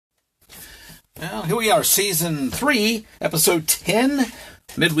Well, here we are, Season 3, Episode 10,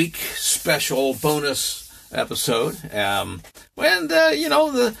 midweek special bonus episode. The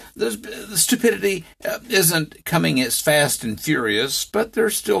stupidity isn't coming as fast and furious, but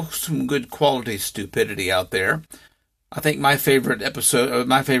there's still some good quality stupidity out there. I think my favorite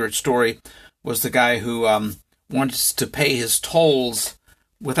story was the guy who wants to pay his tolls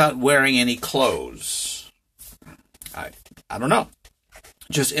without wearing any clothes. I don't know.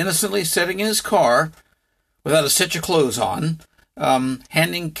 Just innocently sitting in his car without a stitch of clothes on,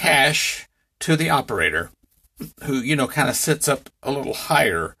 handing cash to the operator, who, kind of sits up a little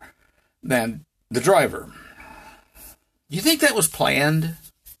higher than the driver. You think that was planned?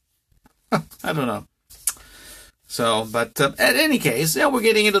 I don't know. So, but at any case, we're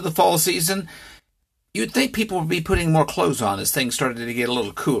getting into the fall season. You'd think people would be putting more clothes on as things started to get a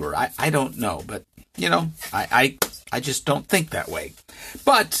little cooler. I don't know, but, I just don't think that way.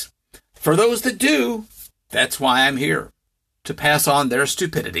 But for those that do, that's why I'm here, to pass on their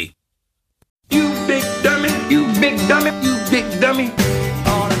stupidity. You big dummy, you big dummy, you big dummy.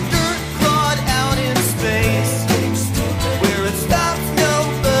 On a dirt clod out in space, where it stops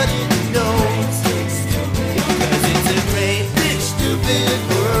nobody knows, because it's a great big stupid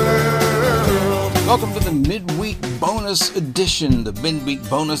world. Welcome to the midweek bonus edition, the midweek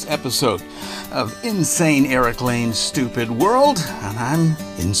bonus episode of Insane Eric Lane's Stupid World, and I'm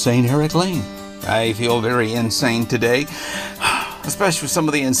Insane Eric Lane. I feel very insane today, especially with some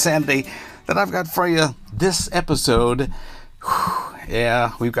of the insanity that I've got for you this episode.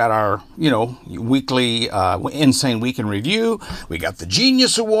 Yeah, we've got our, weekly Insane Week in Review. We got the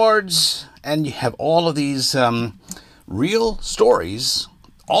Genius Awards, and you have all of these real stories.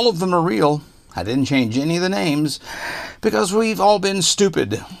 All of them are real. I didn't change any of the names because we've all been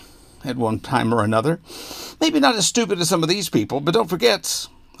stupid at one time or another. Maybe not as stupid as some of these people, but don't forget,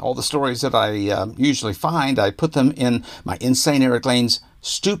 all the stories that I usually find, I put them in my Insane Eric Lane's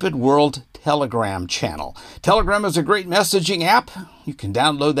Stupid World Telegram channel. Telegram is a great messaging app. You can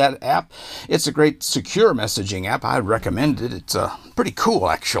download that app. It's a great secure messaging app. I recommend it. It's pretty cool,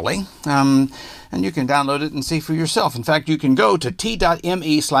 actually. And you can download it and see for yourself. In fact, you can go to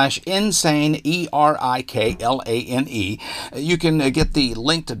t.me/insane, ERIKLANE. You can get the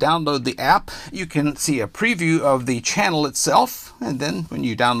link to download the app. You can see a preview of the channel itself. And then when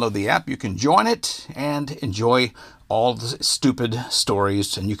you download the app, you can join it and enjoy all the stupid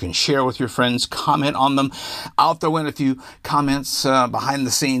stories, and you can share with your friends, comment on them. I'll throw in a few comments behind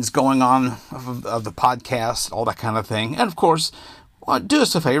the scenes going on of the podcast, all that kind of thing. And of course, do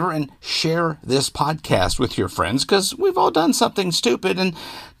us a favor and share this podcast with your friends, because we've all done something stupid, and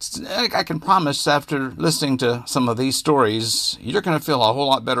I can promise after listening to some of these stories, you're going to feel a whole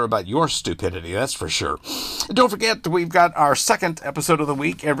lot better about your stupidity, that's for sure. Don't forget, we've got our second episode of the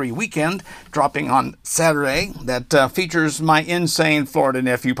week every weekend, dropping on Saturday, that features my insane Florida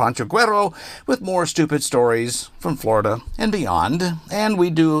nephew, Pancho Guerrero, with more stupid stories from Florida and beyond. And we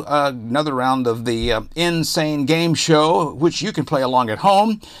do another round of the Insane Game Show, which you can play along at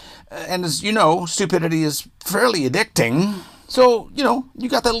home. And as you know, stupidity is fairly addicting. So, you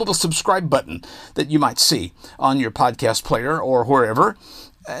got that little subscribe button that you might see on your podcast player or wherever.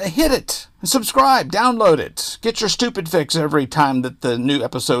 Hit it, subscribe, download it. Get your stupid fix every time that the new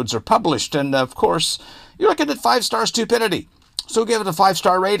episodes are published. And, of course, you're looking at 5-star stupidity. So give it a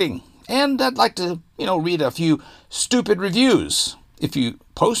 5-star rating. And I'd like to, read a few stupid reviews. If you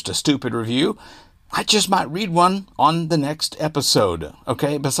post a stupid review, I just might read one on the next episode,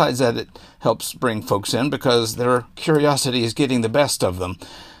 okay? Besides that, it helps bring folks in because their curiosity is getting the best of them.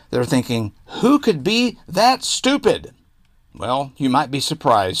 They're thinking, who could be that stupid? Well, you might be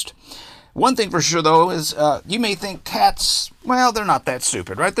surprised. One thing for sure, though, is you may think cats, well, they're not that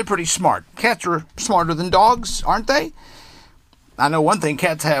stupid, right? They're pretty smart. Cats are smarter than dogs, aren't they? I know one thing,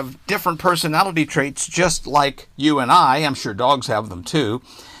 cats have different personality traits just like you and I. I'm sure dogs have them too.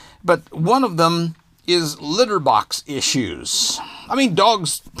 But one of them is litter box issues. I mean,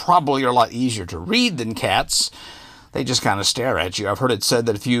 dogs probably are a lot easier to read than cats. They just kind of stare at you. I've heard it said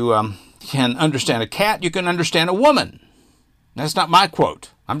that if you can understand a cat, you can understand a woman. That's not my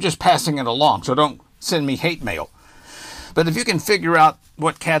quote. I'm just passing it along, so don't send me hate mail. But if you can figure out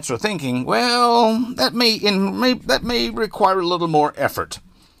what cats are thinking, well, that may require a little more effort.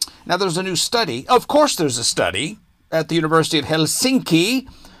 Now, there's a new study. Of course there's a study at the University of Helsinki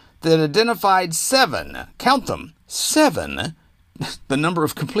that identified 7, count them, 7, the number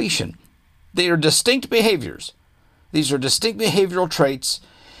of completion. They are distinct behaviors. These are distinct behavioral traits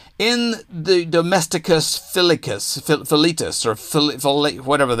in the Domesticus felicis, or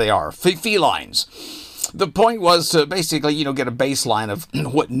whatever they are, felines. The point was to basically, get a baseline of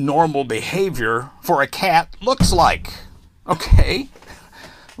what normal behavior for a cat looks like. Okay.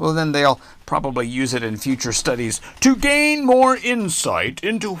 Well, then they'll probably use it in future studies to gain more insight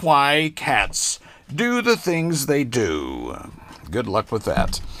into why cats do the things they do. Good luck with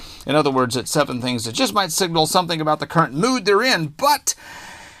that. In other words, it's 7 things that just might signal something about the current mood they're in, but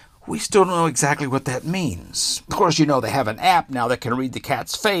we still don't know exactly what that means. Of course, they have an app now that can read the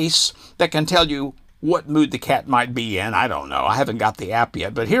cat's face, that can tell you what mood the cat might be in. I don't know. I haven't got the app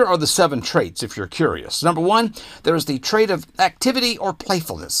yet, but here are the 7 traits if you're curious. Number 1, there's the trait of activity or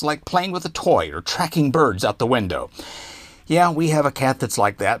playfulness, like playing with a toy or tracking birds out the window. Yeah, we have a cat that's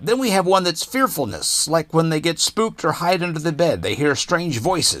like that. Then we have one that's fearfulness, like when they get spooked or hide under the bed. They hear strange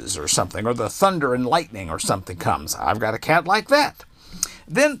voices or something, or the thunder and lightning or something comes. I've got a cat like that.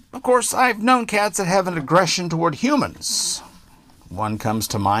 Then, of course, I've known cats that have an aggression toward humans. One comes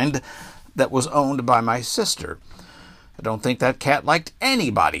to mind that was owned by my sister. I don't think that cat liked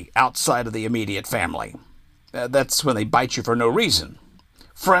anybody outside of the immediate family. That's when they bite you for no reason.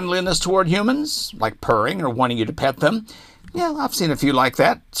 Friendliness toward humans, like purring or wanting you to pet them. Yeah, I've seen a few like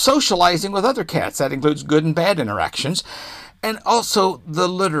that. Socializing with other cats, that includes good and bad interactions. And also the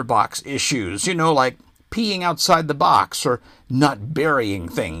litter box issues, like peeing outside the box or not burying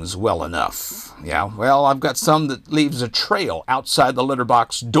things well enough. Yeah, well, I've got some that leaves a trail outside the litter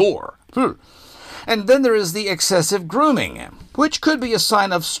box door. And then there is the excessive grooming, which could be a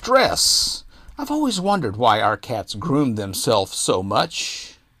sign of stress. I've always wondered why our cats groom themselves so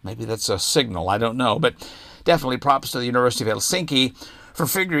much. Maybe that's a signal, I don't know. But definitely props to the University of Helsinki for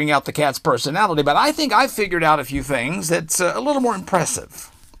figuring out the cat's personality. But I think I figured out a few things that's a little more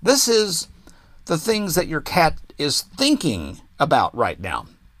impressive. This is the things that your cat is thinking about right now.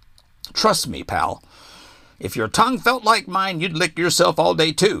 Trust me, pal. If your tongue felt like mine, you'd lick yourself all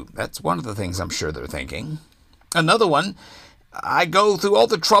day too. That's one of the things I'm sure they're thinking. Another one, I go through all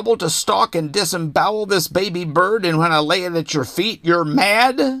the trouble to stalk and disembowel this baby bird, and when I lay it at your feet, you're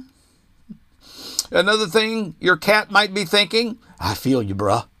mad? Another thing your cat might be thinking, I feel you,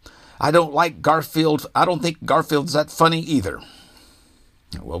 bruh. I don't like Garfield. I don't think Garfield's that funny either.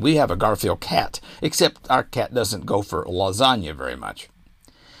 Well, we have a Garfield cat, except our cat doesn't go for lasagna very much.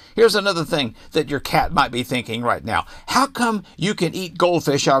 Here's another thing that your cat might be thinking right now. How come you can eat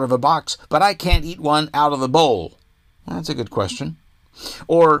goldfish out of a box, but I can't eat one out of the bowl? Well, that's a good question.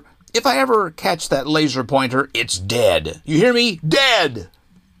 Or, if I ever catch that laser pointer, it's dead. You hear me? Dead!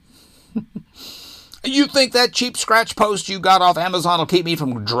 You think that cheap scratch post you got off Amazon will keep me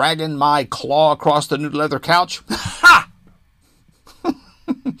from dragging my claw across the new leather couch? Ha!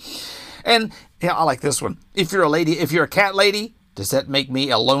 And, yeah, I like this one. If you're a cat lady, does that make me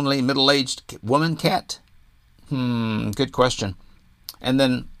a lonely, middle-aged woman cat? Good question. And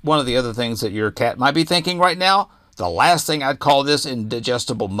then one of the other things that your cat might be thinking right now, the last thing I'd call this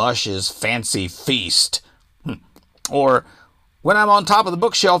indigestible mush is fancy feast. Or, when I'm on top of the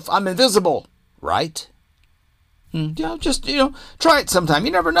bookshelf, I'm invisible, right? Just try it sometime.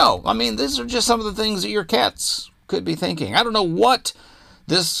 You never know. I mean, these are just some of the things that your cats could be thinking. I don't know what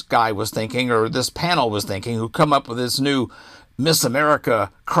this guy was thinking or this panel was thinking who come up with this new Miss America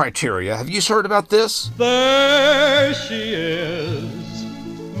criteria. Have you heard about this? There she is,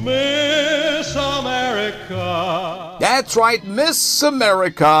 Miss America. That's right, Miss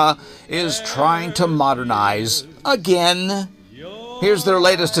America is trying to modernize again. Here's their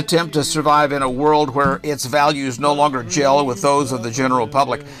latest attempt to survive in a world where its values no longer gel with those of the general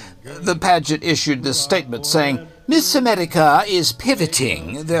public. The pageant issued this statement saying, Miss America is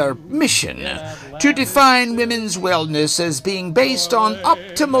pivoting their mission to define women's wellness as being based on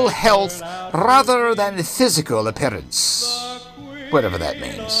optimal health rather than physical appearance. Whatever that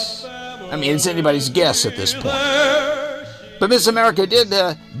means. I mean, it's anybody's guess at this point. But Miss America did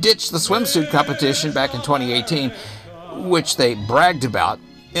ditch the swimsuit competition back in 2018, which they bragged about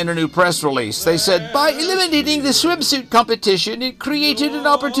in a new press release. They said, by eliminating the swimsuit competition, it created an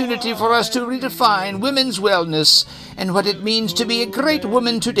opportunity for us to redefine women's wellness and what it means to be a great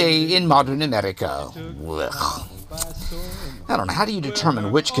woman today in modern America. Ugh. I don't know, how do you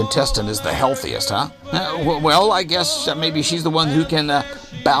determine which contestant is the healthiest, huh? Well, I guess maybe she's the one who can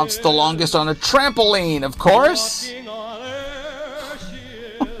bounce the longest on a trampoline, of course.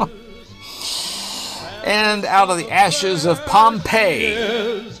 And out of the ashes of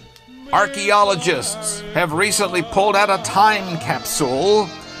Pompeii, archaeologists have recently pulled out a time capsule,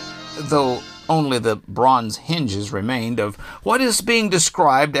 though only the bronze hinges remained, of what is being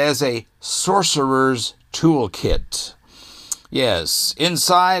described as a sorcerer's toolkit. Yes,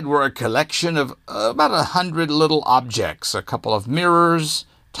 inside were a collection of about 100 little objects, a couple of mirrors,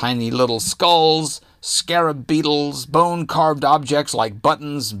 tiny little skulls, scarab beetles, bone-carved objects like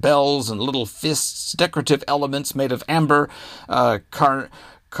buttons, bells, and little fists, decorative elements made of amber,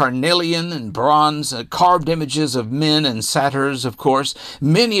 carnelian and bronze, carved images of men and satyrs, of course,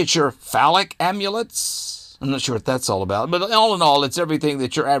 miniature phallic amulets. I'm not sure what that's all about, but all in all, it's everything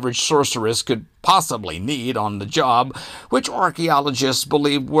that your average sorceress could possibly need on the job, which archaeologists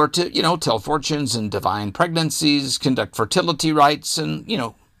believe were to, tell fortunes and divine pregnancies, conduct fertility rites, and,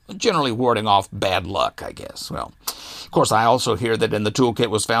 generally warding off bad luck, I guess. Well, of course, I also hear that in the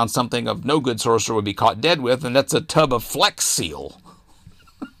toolkit was found something of no good sorcerer would be caught dead with, and that's a tub of Flex Seal.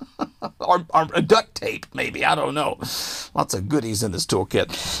 or duct tape, maybe. I don't know. Lots of goodies in this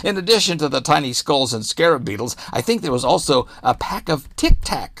toolkit. In addition to the tiny skulls and scarab beetles, I think there was also a pack of Tic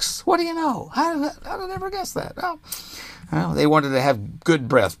Tacs. What do you know? How did I never guess that? Well, they wanted to have good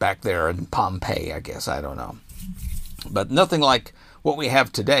breath back there in Pompeii, I guess. I don't know. But nothing like what we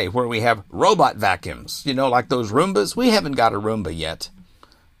have today, where we have robot vacuums. Like those Roombas. We haven't got a Roomba yet.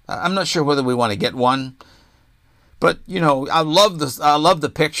 I'm not sure whether we want to get one. But, I love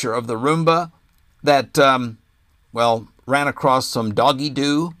the picture of the Roomba that, ran across some doggy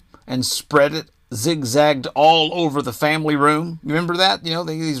doo and spread it, zigzagged all over the family room. You remember that?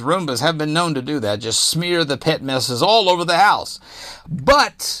 These Roombas have been known to do that, just smear the pet messes all over the house.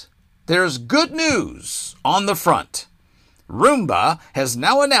 But there's good news on the front. Roomba has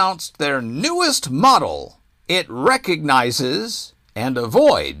now announced their newest model. It recognizes and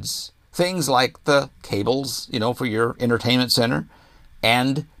avoids things like the cables, for your entertainment center,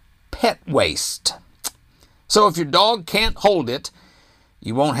 and pet waste. So if your dog can't hold it,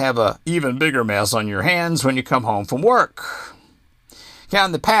 you won't have an even bigger mess on your hands when you come home from work. Now,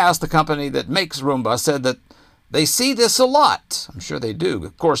 in the past, the company that makes Roomba said that they see this a lot. I'm sure they do.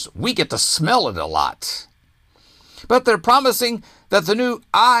 Of course, we get to smell it a lot. But they're promising that the new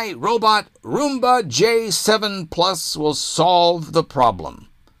iRobot Roomba J7 Plus will solve the problem.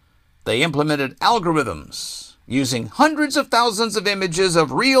 They implemented algorithms using hundreds of thousands of images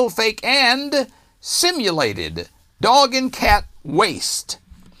of real, fake, and simulated dog and cat waste.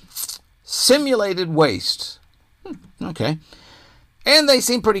 Simulated waste. Okay. And they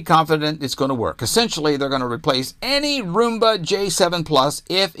seem pretty confident it's going to work. Essentially, they're going to replace any Roomba J7 Plus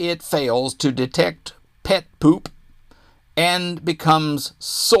if it fails to detect pet poop and becomes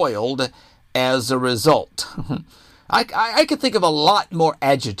soiled as a result. I could think of a lot more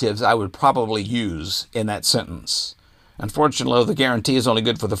adjectives I would probably use in that sentence. Unfortunately, the guarantee is only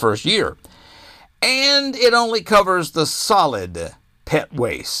good for the first year. And it only covers the solid pet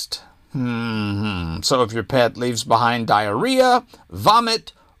waste. So if your pet leaves behind diarrhea,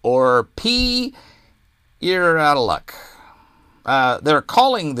 vomit, or pee, you're out of luck. They're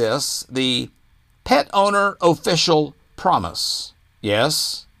calling this the Pet Owner Official Promise.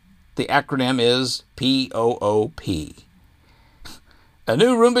 Yes, the acronym is POOP. A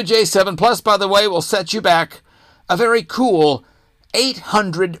new Roomba J7 Plus, by the way, will set you back a very cool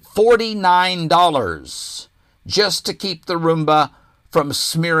 $849 just to keep the Roomba from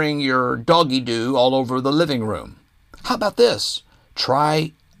smearing your doggy doo all over the living room. How about this?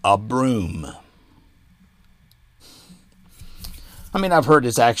 Try a broom. I've heard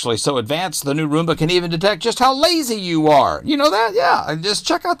it's actually so advanced, the new Roomba can even detect just how lazy you are. You know that? Yeah, just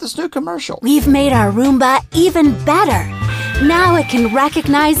check out this new commercial. We've made our Roomba even better. Now it can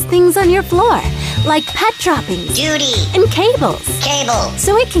recognize things on your floor, like pet droppings, Duty, and cables, cable,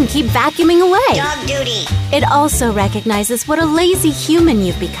 so it can keep vacuuming away. dog duty, It also recognizes what a lazy human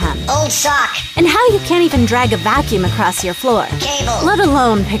you've become, old sock, and how you can't even drag a vacuum across your floor, cable, let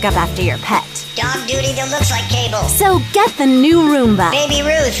alone pick up after your pet. dog duty that looks like cable, So get the new Roomba, Baby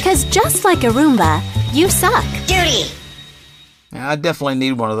Ruth, because just like a Roomba, you suck. duty. Yeah, I definitely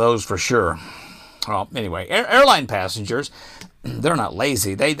need one of those for sure. Well, anyway, airline passengers, they're not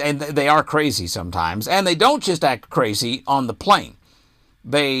lazy. They are crazy sometimes. And they don't just act crazy on the plane.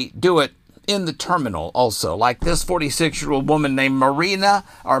 They do it in the terminal also. Like this 46-year-old woman named Marina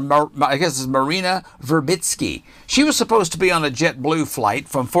Verbitsky. She was supposed to be on a JetBlue flight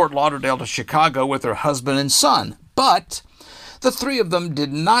from Fort Lauderdale to Chicago with her husband and son. But the three of them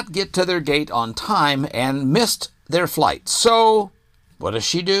did not get to their gate on time and missed their flight. So what does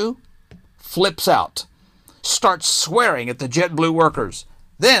she do? Flips out, starts swearing at the JetBlue workers,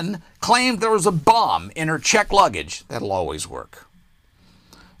 then claimed there was a bomb in her checked luggage. That'll always work.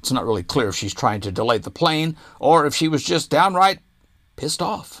 It's not really clear if she's trying to delay the plane or if she was just downright pissed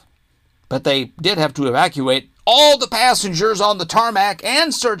off. But they did have to evacuate all the passengers on the tarmac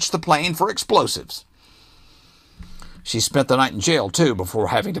and search the plane for explosives. She spent the night in jail, too, before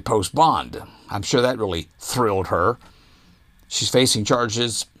having to post bond. I'm sure that really thrilled her. She's facing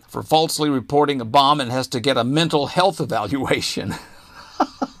charges for falsely reporting a bomb and has to get a mental health evaluation.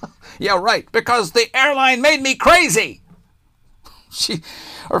 Yeah, right, because the airline made me crazy.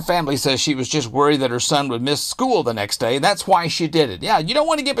 Her family says she was just worried that her son would miss school the next day. That's why she did it. Yeah, you don't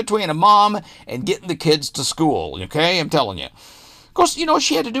want to get between a mom and getting the kids to school, okay? I'm telling you. Of course,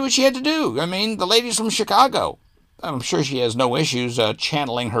 she had to do what she had to do. I mean, the lady's from Chicago. I'm sure she has no issues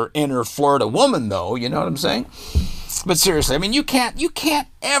channeling her inner Florida woman, though. You know what I'm saying? But seriously, I mean, you can't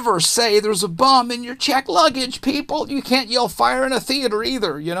ever say there's a bomb in your checked luggage, people. You can't yell fire in a theater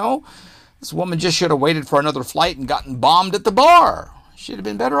either, This woman just should have waited for another flight and gotten bombed at the bar. She'd have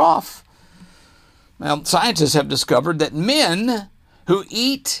been better off. Well, scientists have discovered that men who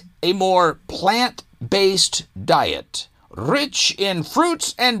eat a more plant-based diet, rich in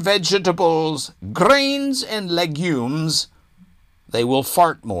fruits and vegetables, grains and legumes, they will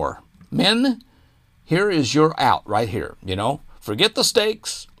fart more. Men, here is your out right here, Forget the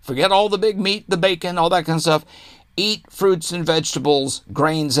steaks, forget all the big meat, the bacon, all that kind of stuff. Eat fruits and vegetables,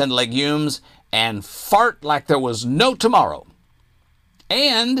 grains and legumes, and fart like there was no tomorrow.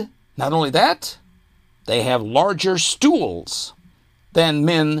 And not only that, they have larger stools than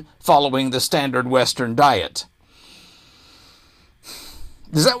men following the standard Western diet.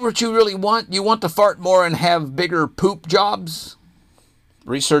 Is that what you really want? You want to fart more and have bigger poop jobs?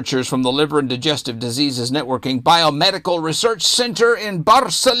 Researchers from the Liver and Digestive Diseases Networking Biomedical Research Center in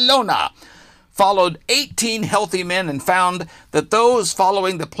Barcelona followed 18 healthy men and found that those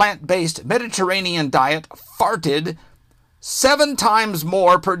following the plant-based Mediterranean diet farted 7 times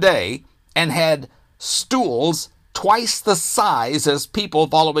more per day and had stools twice the size as people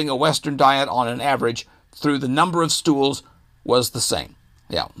following a Western diet on an average, through the number of stools was the same.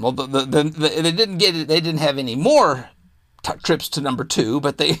 Yeah, well, they didn't get it. They didn't have any more trips to number 2,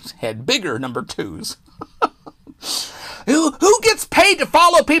 but they had bigger number 2s. Who gets paid to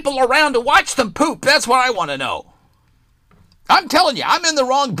follow people around to watch them poop? That's what I want to know. I'm telling you, I'm in the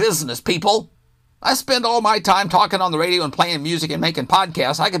wrong business, people. I spend all my time talking on the radio and playing music and making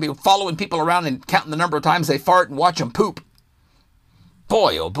podcasts. I could be following people around and counting the number of times they fart and watch them poop.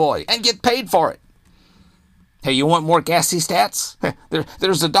 Boy, oh boy, and get paid for it. Hey, you want more gassy stats?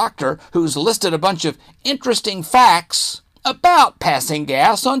 There's a doctor who's listed a bunch of interesting facts about passing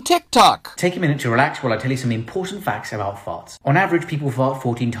gas on TikTok. Take a minute to relax while I tell you some important facts about farts. On average, people fart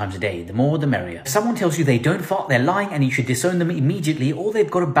 14 times a day. The more, the merrier. If someone tells you they don't fart, they're lying and you should disown them immediately, or they've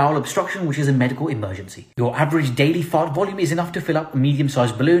got a bowel obstruction, which is a medical emergency. Your average daily fart volume is enough to fill up a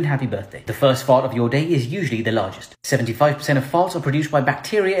medium-sized balloon. Happy birthday. The first fart of your day is usually the largest. 75% of farts are produced by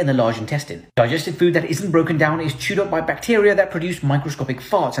bacteria in the large intestine. Digested food that isn't broken down is chewed up by bacteria that produce microscopic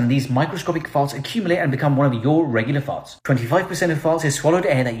farts, and these microscopic farts accumulate and become one of your regular farts. 25% of farts is swallowed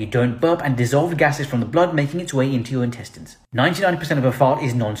air that you don't burp and dissolved gases from the blood making its way into your intestines. 99% of a fart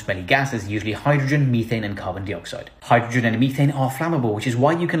is non-smelly gases, usually hydrogen, methane and carbon dioxide. Hydrogen and methane are flammable, which is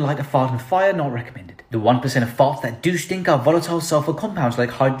why you can light a fart on fire, not recommended. The 1% of farts that do stink are volatile sulfur compounds like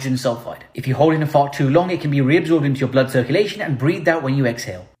hydrogen sulfide. If you hold in a fart too long, it can be reabsorbed into your blood circulation and breathed out when you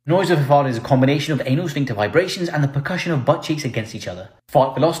exhale. Noise of a fart is a combination of anal sphincter vibrations and the percussion of butt cheeks against each other.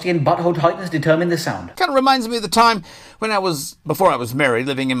 Fart velocity and butthole tightness determine the sound. Kind of reminds me of the time when before I was married,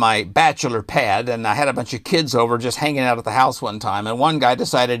 living in my bachelor pad, and I had a bunch of kids over just hanging out at the house one time, and one guy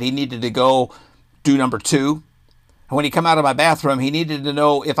decided he needed to go do number 2. And when he come out of my bathroom, he needed to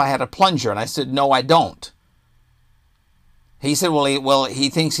know if I had a plunger, and I said, no, I don't. He said, he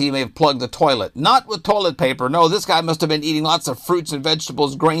thinks he may have plugged the toilet. Not with toilet paper. No, this guy must have been eating lots of fruits and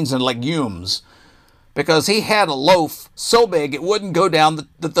vegetables, grains and legumes, because he had a loaf so big it wouldn't go down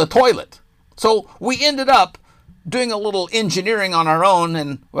the toilet. So we ended up doing a little engineering on our own,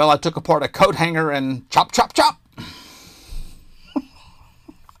 and, I took apart a coat hanger and chop, chop, chop.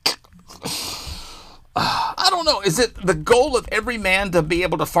 I don't know. Is it the goal of every man to be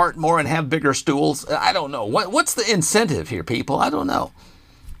able to fart more and have bigger stools? I don't know. What's the incentive here, people? I don't know.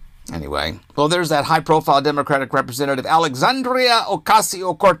 Anyway, there's that high-profile Democratic Representative Alexandria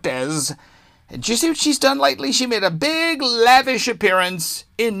Ocasio-Cortez. Did you see what she's done lately? She made a big, lavish appearance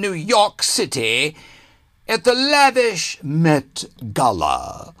in New York City at the lavish Met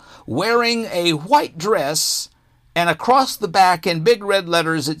Gala, wearing a white dress, and across the back in big red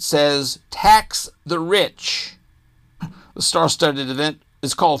letters it says, "Tax the Rich." The star-studded event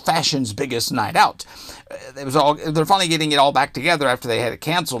is called Fashion's Biggest Night Out. They're finally getting it all back together after they had it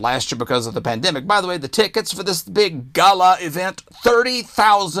canceled last year because of the pandemic. By the way, the tickets for this big gala event,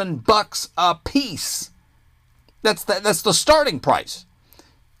 $30,000 a piece. That's the starting price.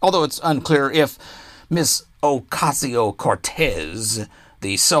 Although it's unclear if Miss Ocasio-Cortez,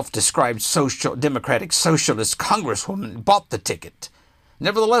 the self-described Democratic Socialist Congresswoman, bought the ticket.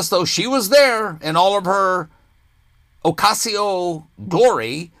 Nevertheless, though, she was there in all of her Ocasio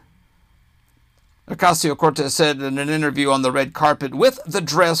glory. Ocasio-Cortez said in an interview on the red carpet with the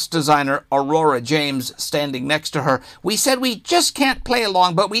dress designer Aurora James standing next to her, "We said we just can't play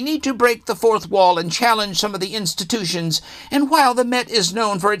along, but we need to break the fourth wall and challenge some of the institutions. And while the Met is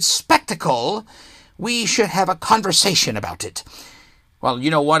known for its spectacle, we should have a conversation about it." Well,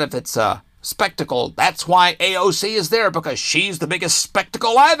 you know what? If it's a spectacle, that's why AOC is there, because she's the biggest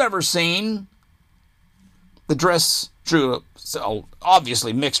spectacle I've ever seen. The dress drew so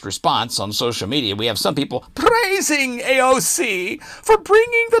obviously mixed response on social media. We have some people praising AOC for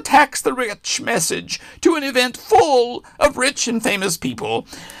bringing the tax the rich message to an event full of rich and famous people.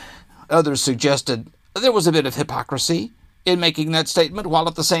 Others suggested there was a bit of hypocrisy in making that statement while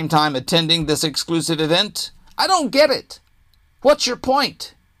at the same time attending this exclusive event. I don't get it. What's your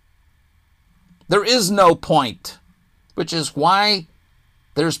point? There is no point, which is why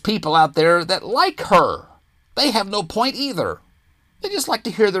there's people out there that like her. They have no point either. They just like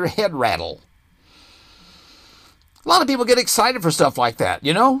to hear their head rattle. A lot of people get excited for stuff like that,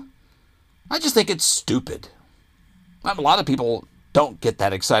 you know? I just think it's stupid. A lot of people don't get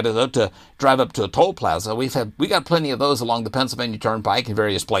that excited, though, to drive up to a toll plaza. We got plenty of those along the Pennsylvania Turnpike in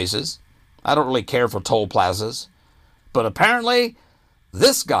various places. I don't really care for toll plazas. But apparently,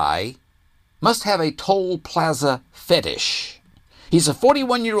 this guy must have a toll plaza fetish. He's a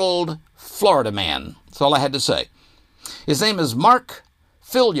 41-year-old Florida man. That's all I had to say. His name is Mark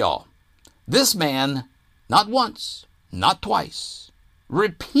Filyaw. This man, not once, not twice,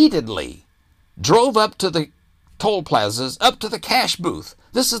 repeatedly drove up to the toll plazas, up to the cash booth.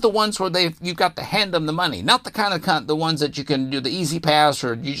 This is the ones where you've got to hand them the money, not the ones that you can do the easy pass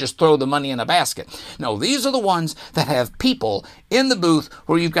or you just throw the money in a basket. No, these are the ones that have people in the booth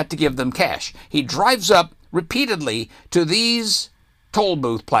where you've got to give them cash. He drives up repeatedly to these toll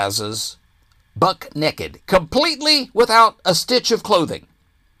booth plazas buck naked, completely without a stitch of clothing.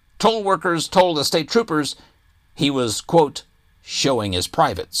 Toll workers told the state troopers he was, quote, showing his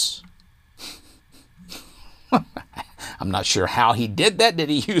privates. I'm not sure how he did that. Did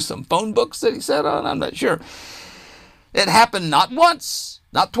he use some phone books that he said on? I'm not sure. It happened not once,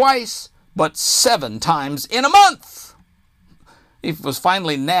 not twice, but 7 times in a month. He was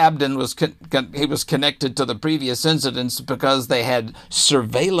finally nabbed and he was connected to the previous incidents because they had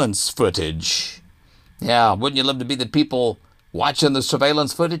surveillance footage. Yeah, wouldn't you love to be the people watching the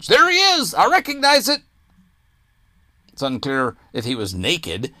surveillance footage? There he is! I recognize it! It's unclear if he was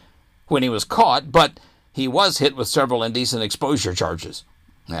naked when he was caught, but he was hit with several indecent exposure charges.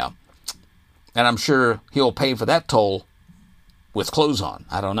 Yeah. And I'm sure he'll pay for that toll with clothes on.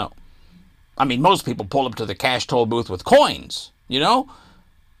 I don't know. I mean, most people pull up to the cash toll booth with coins, you know?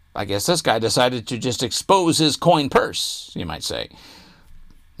 I guess this guy decided to just expose his coin purse, you might say.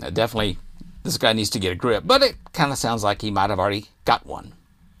 Definitely, this guy needs to get a grip, but it kind of sounds like he might have already got one.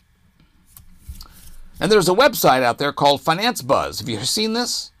 And there's a website out there called Finance Buzz. Have you seen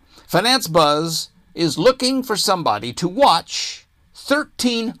this? Finance Buzz is looking for somebody to watch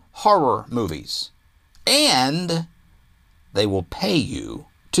 13 horror movies. And they will pay you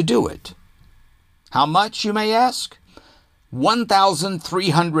to do it. How much, you may ask?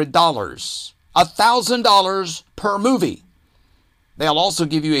 $1,300. $1,000 per movie. They'll also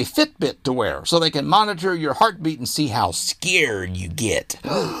give you a Fitbit to wear so they can monitor your heartbeat and see how scared you get.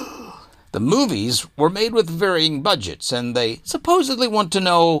 The movies were made with varying budgets, and they supposedly want to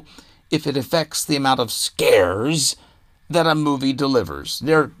know if it affects the amount of scares that a movie delivers.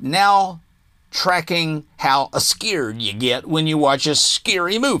 They're now tracking how scared you get when you watch a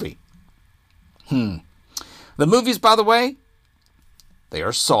scary movie. The movies, by the way, they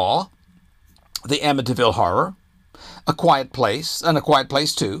are Saw, The Amityville Horror, A Quiet Place, and A Quiet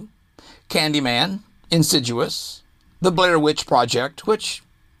Place 2, Candyman, Insidious, The Blair Witch Project, which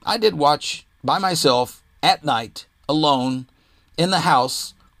I did watch by myself at night, alone, in the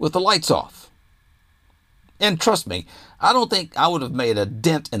house, with the lights off. And trust me, I don't think I would have made a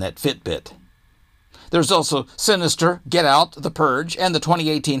dent in that Fitbit. There's also Sinister, Get Out, The Purge, and the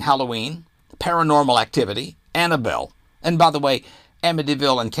 2018 Halloween, Paranormal Activity, Annabelle. And by the way,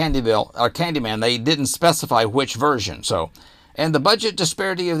 Amityville and Candyman, they didn't specify which version. And the budget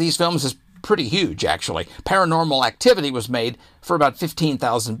disparity of these films is pretty huge, actually. Paranormal Activity was made for about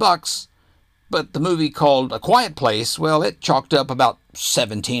 $15,000, but the movie called A Quiet Place, well, it chalked up about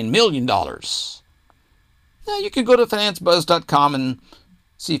 $17 million. Now, you can go to financebuzz.com and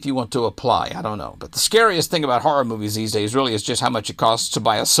see if you want to apply. I don't know. But the scariest thing about horror movies these days really is just how much it costs to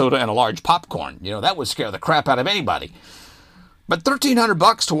buy a soda and a large popcorn. You know, that would scare the crap out of anybody. But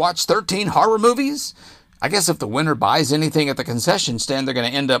 $1,300 to watch 13 horror movies? I guess if the winner buys anything at the concession stand, they're going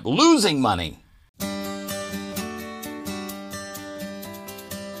to end up losing money.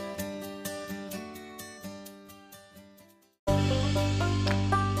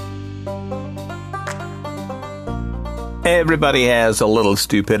 Everybody has a little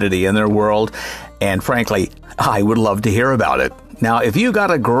stupidity in their world, and frankly, I would love to hear about it. Now, if you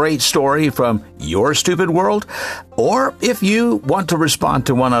got a great story from your stupid world, or if you want to respond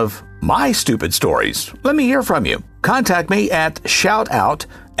to one of my stupid stories, let me hear from you. Contact me at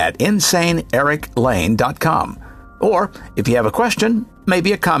shoutout@insaneericlane.com. Or if you have a question,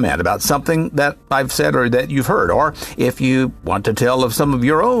 maybe a comment about something that I've said or that you've heard, or if you want to tell of some of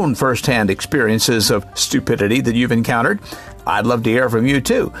your own firsthand experiences of stupidity that you've encountered, I'd love to hear from you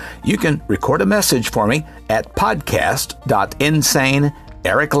too. You can record a message for me at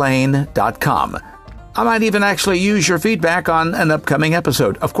podcast.insaneericlane.com. I might even actually use your feedback on an upcoming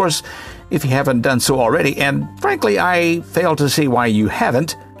episode. Of course, if you haven't done so already, and frankly, I fail to see why you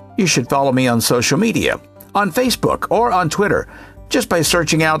haven't, you should follow me on social media, on Facebook or on Twitter, just by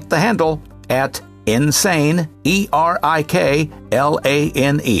searching out the handle at Insane, ERIKLANE.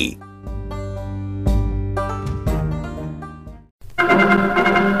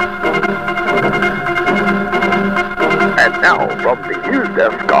 And now, from the news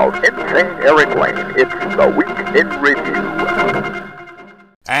desk of Insane Eric Lane, it's the Week in Review.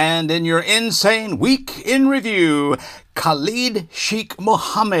 And in your Insane Week in Review, Khalid Sheikh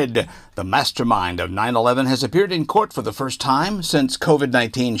Mohammed, the mastermind of 9/11, has appeared in court for the first time since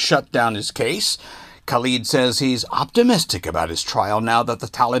COVID-19 shut down his case. Khalid says he's optimistic about his trial now that the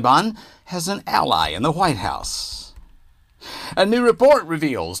Taliban has an ally in the White House. A new report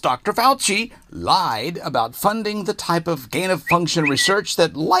reveals Dr. Fauci lied about funding the type of gain-of-function research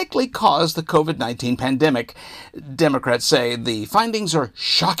that likely caused the COVID-19 pandemic. Democrats say the findings are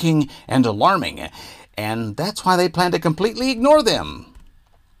shocking and alarming, and that's why they plan to completely ignore them.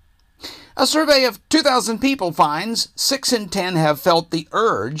 A survey of 2,000 people finds 6 in 10 have felt the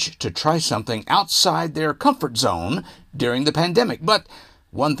urge to try something outside their comfort zone during the pandemic. But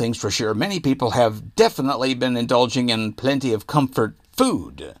one thing's for sure, many people have definitely been indulging in plenty of comfort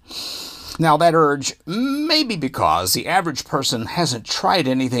food. Now, that urge may be because the average person hasn't tried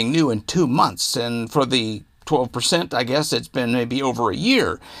anything new in 2 months, and for the 12%, I guess it's been maybe over a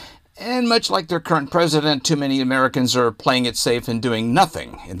year. And much like their current president, too many Americans are playing it safe and doing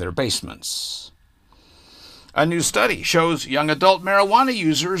nothing in their basements. A new study shows young adult marijuana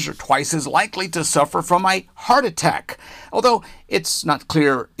users are twice as likely to suffer from a heart attack, although it's not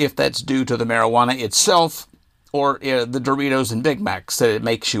clear if that's due to the marijuana itself or the Doritos and Big Macs that it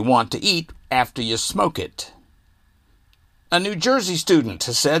makes you want to eat after you smoke it. A New Jersey student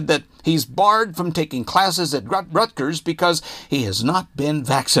has said that he's barred from taking classes at Rutgers because he has not been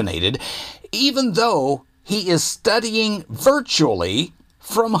vaccinated, even though he is studying virtually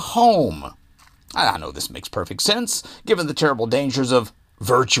from home. I know this makes perfect sense, given the terrible dangers of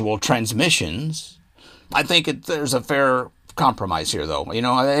virtual transmissions. I think there's a fair compromise here, though. You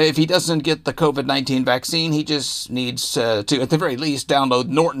know, if he doesn't get the COVID-19 vaccine, he just needs to, at the very least, download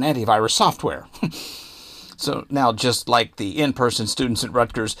Norton antivirus software. So now, just like the in-person students at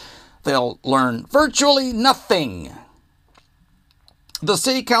Rutgers, they'll learn virtually nothing. The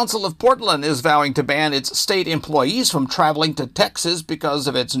City Council of Portland is vowing to ban its state employees from traveling to Texas because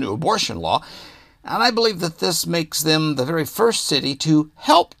of its new abortion law. And I believe that this makes them the very first city to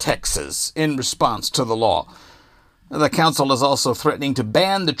help Texas in response to the law. The council is also threatening to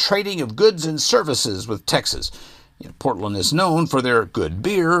ban the trading of goods and services with Texas. Portland is known for their good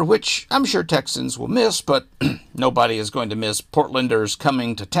beer, which I'm sure Texans will miss, but nobody is going to miss Portlanders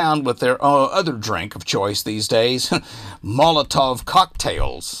coming to town with their other drink of choice these days, Molotov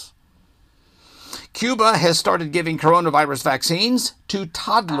cocktails. Cuba has started giving coronavirus vaccines to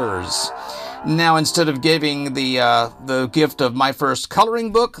toddlers. Now, instead of giving the gift of my first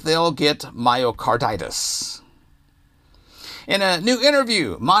coloring book, they'll get myocarditis. In a new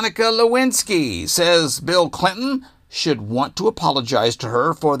interview, Monica Lewinsky says Bill Clinton should want to apologize to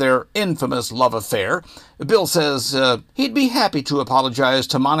her for their infamous love affair. Bill says he'd be happy to apologize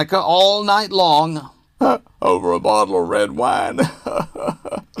to Monica all night long over a bottle of red wine.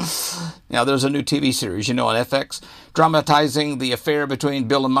 Now, there's a new TV series, on FX, dramatizing the affair between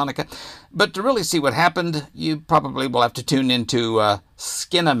Bill and Monica. But to really see what happened, you probably will have to tune into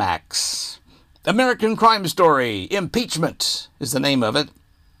Skinamax. American Crime Story, Impeachment is the name of it.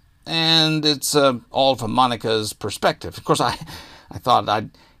 And it's all from Monica's perspective. Of course, I thought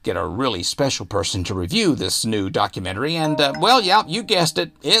I'd get a really special person to review this new documentary. And, well, yeah, you guessed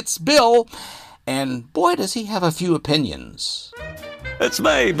it, it's Bill. And boy, does he have a few opinions. It's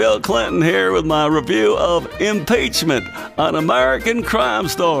me, Bill Clinton, here with my review of Impeachment, an American crime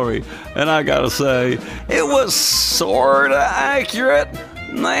story. And I gotta say, it was sorta accurate.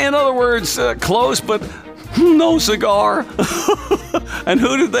 In other words, close, but no cigar. And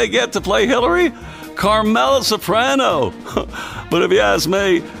who did they get to play Hillary? Carmela Soprano. But if you ask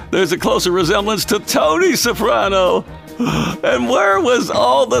me, there's a closer resemblance to Tony Soprano. And where was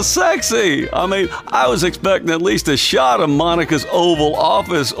all the sexy? I mean, I was expecting at least a shot of Monica's Oval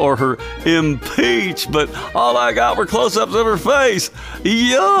Office or her impeach, but all I got were close-ups of her face.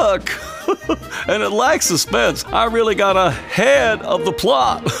 Yuck! And it lacks suspense. I really got ahead of the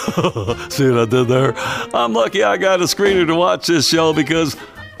plot. See what I did there? I'm lucky I got a screener to watch this show because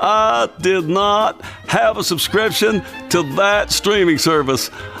I did not have a subscription to that streaming service.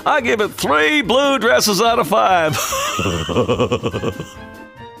 I give it 3 blue dresses out of 5.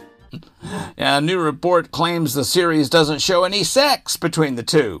 A new report claims the series doesn't show any sex between the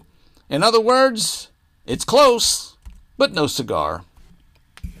two. In other words, it's close, but no cigar.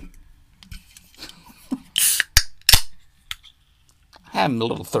 I'm a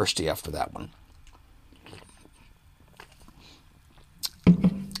little thirsty after that one.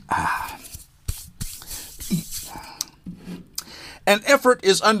 An effort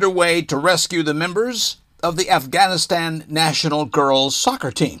is underway to rescue the members of the Afghanistan national girls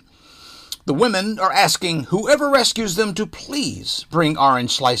soccer team. The women are asking whoever rescues them to please bring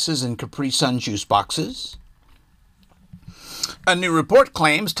orange slices and Capri Sun juice boxes. A new report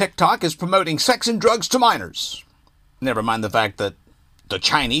claims TikTok is promoting sex and drugs to minors. Never mind the fact that the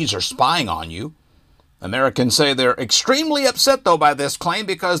Chinese are spying on you. Americans say they're extremely upset, though, by this claim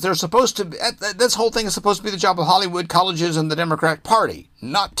because they're supposed to. This whole thing is supposed to be the job of Hollywood, colleges, and the Democrat Party,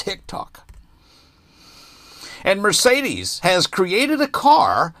 not TikTok. And Mercedes has created a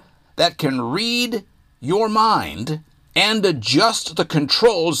car that can read your mind and adjust the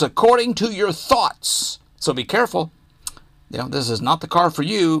controls according to your thoughts. So be careful. This is not the car for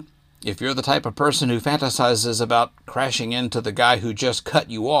you if you're the type of person who fantasizes about crashing into the guy who just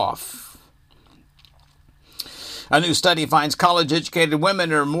cut you off. A new study finds college-educated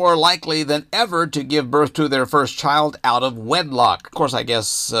women are more likely than ever to give birth to their first child out of wedlock. Of course, I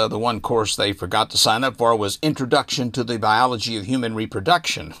guess the one course they forgot to sign up for was Introduction to the Biology of Human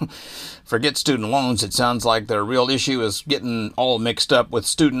Reproduction. Forget student loans. It sounds like their real issue is getting all mixed up with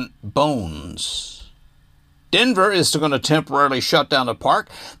student bones. Denver is going to temporarily shut down a park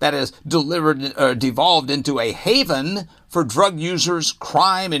that has devolved into a haven for drug users,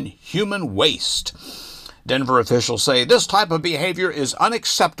 crime, and human waste. Denver officials say this type of behavior is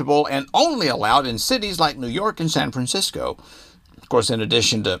unacceptable and only allowed in cities like New York and San Francisco. Of course, in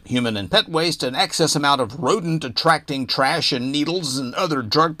addition to human and pet waste, an excess amount of rodent-attracting trash and needles and other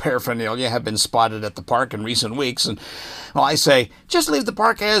drug paraphernalia have been spotted at the park in recent weeks. And, well, I say, just leave the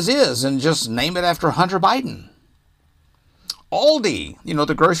park as is and just name it after Hunter Biden. Aldi,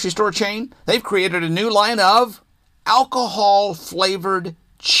 the grocery store chain, they've created a new line of alcohol-flavored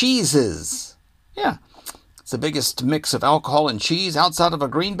cheeses. Yeah. The biggest mix of alcohol and cheese outside of a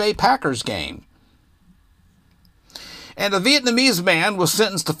Green Bay Packers game. And a Vietnamese man was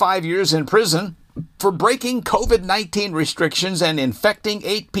sentenced to 5 years in prison for breaking COVID-19 restrictions and infecting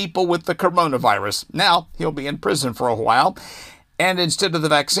 8 people with the coronavirus. Now, he'll be in prison for a while, and instead of the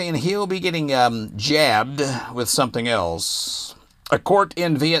vaccine, he'll be getting jabbed with something else. A court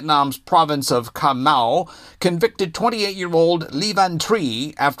in Vietnam's province of Cà Mau convicted 28-year-old Le Van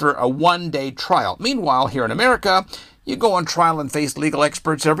Tri after a one-day trial. Meanwhile, here in America, you go on trial and face legal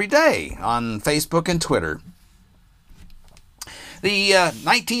experts every day on Facebook and Twitter. The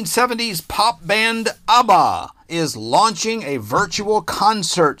 1970s pop band ABBA is launching a virtual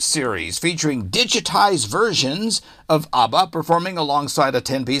concert series featuring digitized versions of ABBA performing alongside a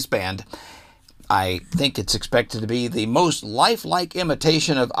 10-piece band. I think it's expected to be the most lifelike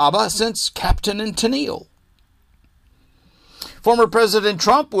imitation of ABBA since Captain and Tennille. Former President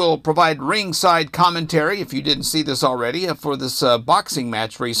Trump will provide ringside commentary, if you didn't see this already, for this boxing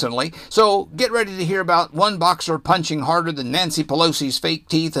match recently. So get ready to hear about one boxer punching harder than Nancy Pelosi's fake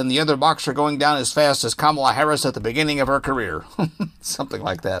teeth and the other boxer going down as fast as Kamala Harris at the beginning of her career. Something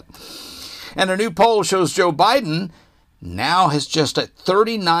like that. And a new poll shows Joe Biden now has just a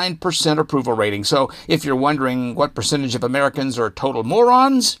 39% approval rating. So if you're wondering what percentage of Americans are total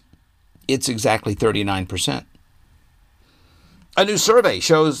morons, it's exactly 39%. A new survey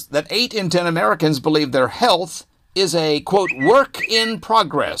shows that 8 in 10 Americans believe their health is a, quote, work in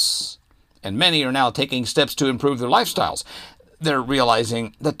progress. And many are now taking steps to improve their lifestyles. They're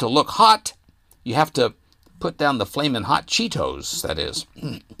realizing that to look hot, you have to put down the flamin' hot Cheetos, that is.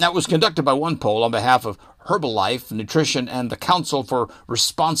 That was conducted by one poll on behalf of Herbalife Nutrition and the Council for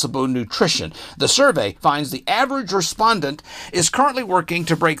Responsible Nutrition. The survey finds the average respondent is currently working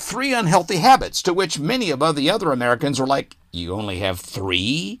to break 3 unhealthy habits, to which many of the other Americans are like, you only have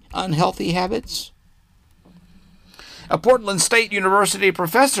 3 unhealthy habits? A Portland State University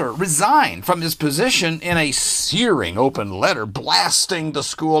professor resigned from his position in a searing open letter blasting the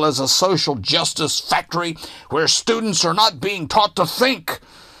school as a social justice factory where students are not being taught to think.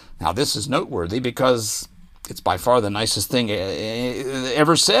 Now, this is noteworthy because it's by far the nicest thing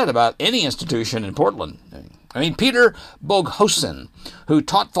ever said about any institution in Portland. I mean, Peter Boghossian, who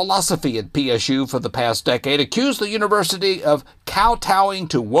taught philosophy at PSU for the past decade, accused the university of kowtowing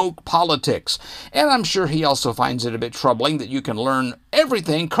to woke politics. And I'm sure he also finds it a bit troubling that you can learn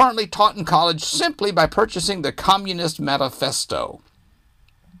everything currently taught in college simply by purchasing the Communist Manifesto.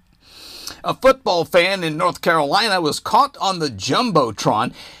 A football fan in North Carolina was caught on the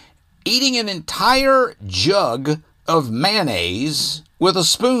Jumbotron eating an entire jug of mayonnaise with a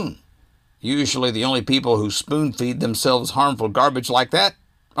spoon. Usually the only people who spoon-feed themselves harmful garbage like that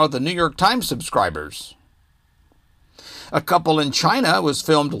are the New York Times subscribers. A couple in China was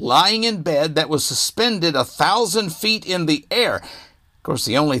filmed lying in bed that was suspended 1,000 feet in the air. Of course,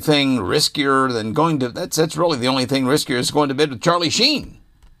 the only thing riskier than going to... That's really the only thing riskier is going to bed with Charlie Sheen.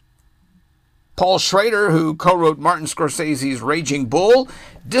 Paul Schrader, who co-wrote Martin Scorsese's Raging Bull,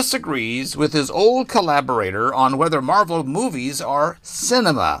 disagrees with his old collaborator on whether Marvel movies are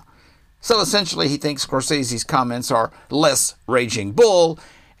cinema. So essentially, he thinks Scorsese's comments are less Raging Bull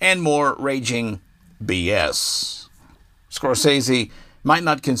and more Raging BS. Scorsese might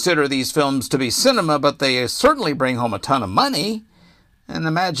not consider these films to be cinema, but they certainly bring home a ton of money. And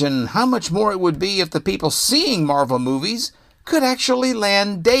imagine how much more it would be if the people seeing Marvel movies could actually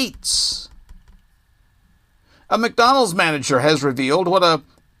land dates. A McDonald's manager has revealed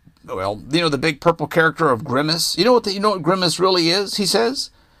the big purple character of Grimace. You know what Grimace really is, he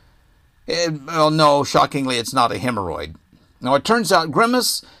says? No, shockingly, it's not a hemorrhoid. Now, it turns out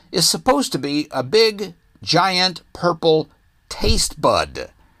Grimace is supposed to be a big, giant, purple taste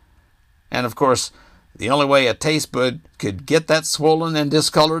bud. And, of course, the only way a taste bud could get that swollen and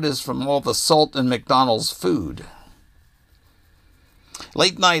discolored is from all the salt in McDonald's food.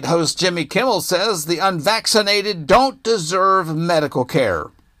 Late-night host Jimmy Kimmel says the unvaccinated don't deserve medical care.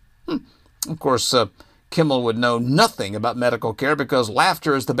 Of course, Kimmel would know nothing about medical care because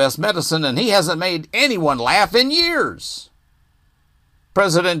laughter is the best medicine, and he hasn't made anyone laugh in years.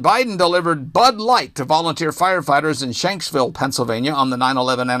 President Biden delivered Bud Light to volunteer firefighters in Shanksville, Pennsylvania on the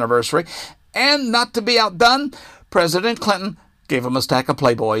 9/11 anniversary. And not to be outdone, President Clinton gave him a stack of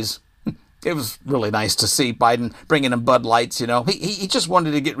Playboys. It was really nice to see Biden bringing him Bud Lights, He just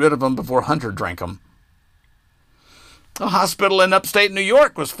wanted to get rid of them before Hunter drank them. A hospital in upstate New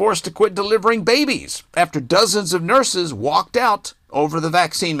York was forced to quit delivering babies after dozens of nurses walked out over the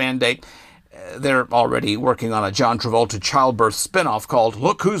vaccine mandate. They're already working on a John Travolta childbirth spinoff called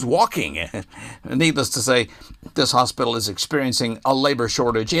Look Who's Walking. Needless to say, this hospital is experiencing a labor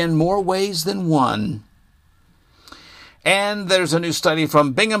shortage in more ways than one. And there's a new study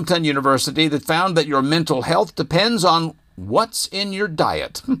from Binghamton University that found that your mental health depends on what's in your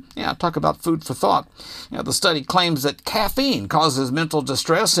diet. Yeah, talk about food for thought. The study claims that caffeine causes mental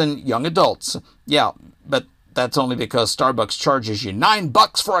distress in young adults. Yeah, but that's only because Starbucks charges you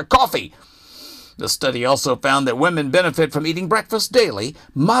 $9 for a coffee. The study also found that women benefit from eating breakfast daily,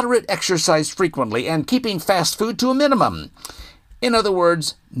 moderate exercise frequently, and keeping fast food to a minimum. In other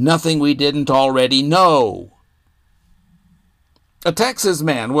words, nothing we didn't already know. A Texas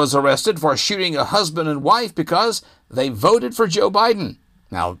man was arrested for shooting a husband and wife because they voted for Joe Biden.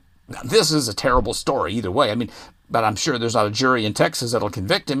 Now, this is a terrible story either way. But I'm sure there's not a jury in Texas that'll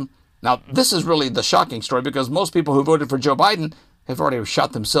convict him. Now, this is really the shocking story because most people who voted for Joe Biden have already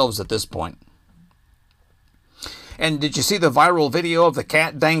shot themselves at this point. And did you see the viral video of the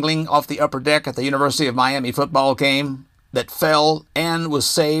cat dangling off the upper deck at the University of Miami football game that fell and was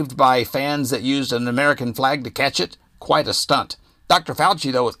saved by fans that used an American flag to catch it? Quite a stunt. Dr.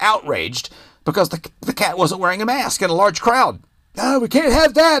 Fauci, though, was outraged because the cat wasn't wearing a mask in a large crowd. No, we can't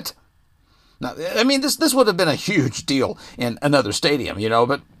have that. Now, this would have been a huge deal in another stadium,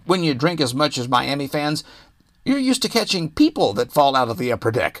 but when you drink as much as Miami fans, you're used to catching people that fall out of the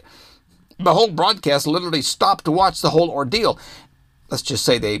upper deck. The whole broadcast literally stopped to watch the whole ordeal. Let's just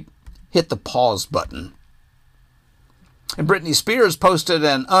say they hit the pause button. And Britney Spears posted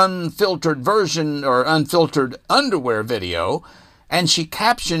an unfiltered version or unfiltered underwear video, and she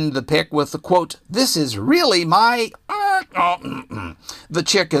captioned the pic with the quote, "This is really my..." The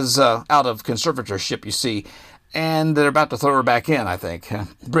chick is out of conservatorship, you see, and they're about to throw her back in, I think.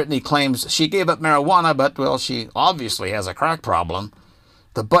 Britney claims she gave up marijuana, but, well, she obviously has a crack problem.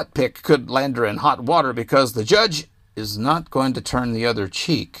 The butt pick could land her in hot water because the judge is not going to turn the other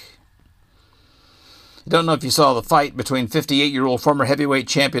cheek. I don't know if you saw the fight between 58-year-old former heavyweight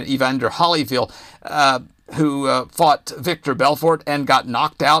champion Evander Holyfield, who fought Victor Belfort and got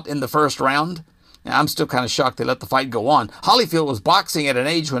knocked out in the first round. Now, I'm still kind of shocked they let the fight go on. Holyfield was boxing at an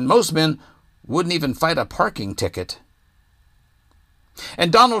age when most men wouldn't even fight a parking ticket.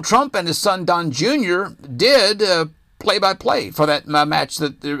 And Donald Trump and his son Don Jr. did play-by-play for that match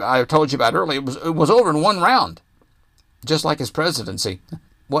that I told you about earlier. It was over in one round, just like his presidency.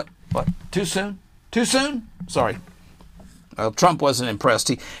 What? Too soon? Too soon? Sorry. Well, Trump wasn't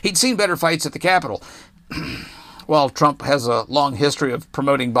impressed. He'd seen better fights at the Capitol. While Trump has a long history of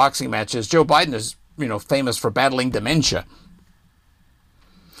promoting boxing matches, Joe Biden is, famous for battling dementia.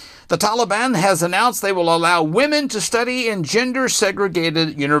 The Taliban has announced they will allow women to study in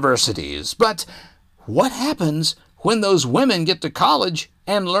gender-segregated universities. But what happens when those women get to college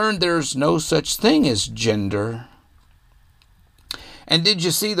and learn there's no such thing as gender? And did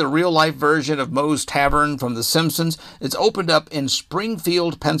you see the real-life version of Moe's Tavern from The Simpsons? It's opened up in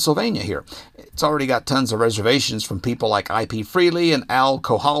Springfield, Pennsylvania here. It's already got tons of reservations from people like I.P. Freely and Al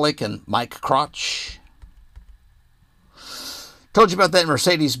Kohalik and Mike Crotch. Told you about that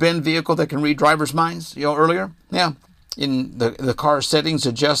Mercedes-Benz vehicle that can read drivers' minds, earlier? Yeah. In the car settings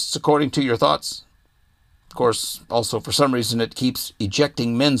adjusts according to your thoughts. Of course, also for some reason it keeps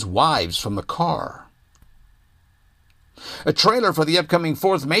ejecting men's wives from the car. A trailer for the upcoming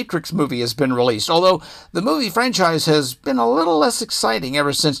fourth Matrix movie has been released, although the movie franchise has been a little less exciting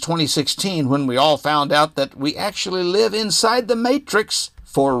ever since 2016 when we all found out that we actually live inside the Matrix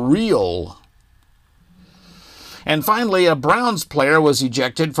for real. And finally, a Browns player was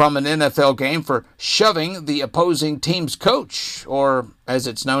ejected from an NFL game for shoving the opposing team's coach, or as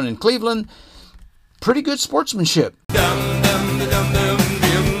it's known in Cleveland, pretty good sportsmanship.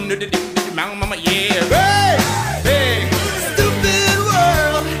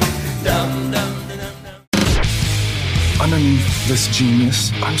 Underneath this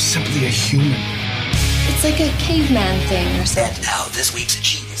genius, I'm simply a human. It's like a caveman thing or something. And now, this week's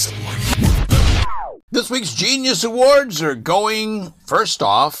Genius Award. This week's Genius Awards are going, first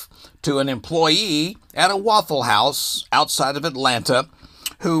off, to an employee at a Waffle House outside of Atlanta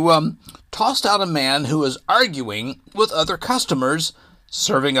who tossed out a man who was arguing with other customers,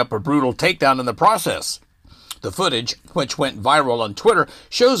 serving up a brutal takedown in the process. The footage, which went viral on Twitter,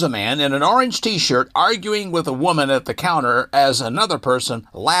 shows a man in an orange t-shirt arguing with a woman at the counter as another person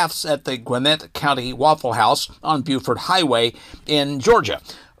laughs at the Gwinnett County Waffle House on Buford Highway in Georgia.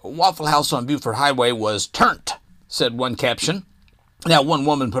 Waffle House on Buford Highway was turnt, said one caption. Now, one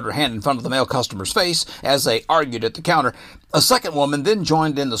woman put her hand in front of the male customer's face as they argued at the counter. A second woman then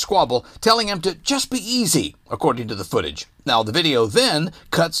joined in the squabble, telling him to just be easy, according to the footage. Now, the video then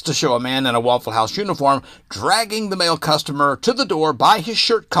cuts to show a man in a Waffle House uniform dragging the male customer to the door by his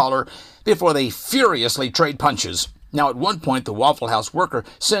shirt collar before they furiously trade punches. Now, at one point, the Waffle House worker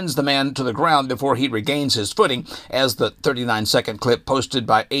sends the man to the ground before he regains his footing, as the 39-second clip posted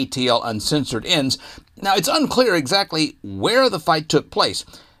by ATL Uncensored ends. Now, it's unclear exactly where the fight took place.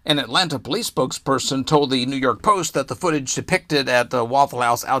 An Atlanta police spokesperson told the New York Post that the footage depicted at the Waffle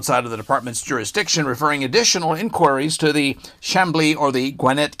House outside of the department's jurisdiction, referring additional inquiries to the Chamblee or the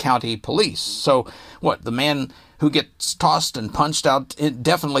Gwinnett County Police. So, what, the man who gets tossed and punched out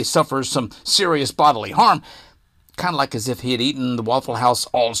definitely suffers some serious bodily harm? Kind of like as if he had eaten the Waffle House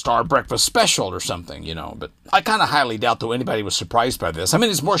All-Star Breakfast Special or something, But I kind of highly doubt that anybody was surprised by this. I mean,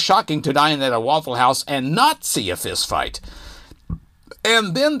 it's more shocking to dine at a Waffle House and not see a fist fight.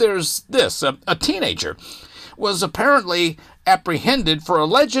 And then there's this. A teenager was apparently apprehended for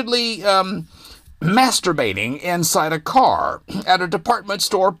allegedly masturbating inside a car at a department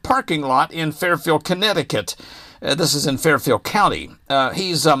store parking lot in Fairfield, Connecticut. This is in Fairfield County.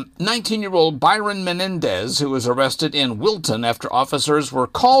 He's 19-year-old Byron Menendez, who was arrested in Wilton after officers were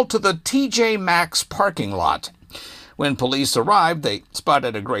called to the TJ Maxx parking lot. When police arrived, they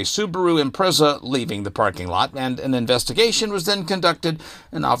spotted a gray Subaru Impreza leaving the parking lot, and an investigation was then conducted,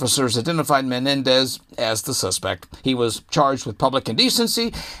 and officers identified Menendez as the suspect. He was charged with public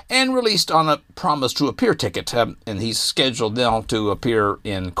indecency and released on a promise to appear ticket, and he's scheduled now to appear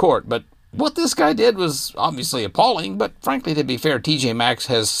in court. But what this guy did was obviously appalling, but frankly, to be fair, TJ Maxx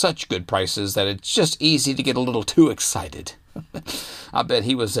has such good prices that it's just easy to get a little too excited. I bet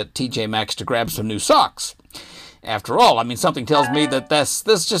he was at TJ Maxx to grab some new socks. After all, I mean, something tells me that this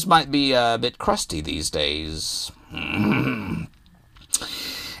just might be a bit crusty these days. And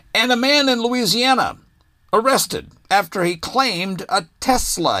a man in Louisiana arrested after he claimed a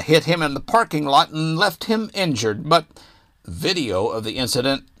Tesla hit him in the parking lot and left him injured. But video of the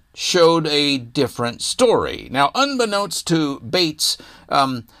incident showed a different story. Now, unbeknownst to Bates,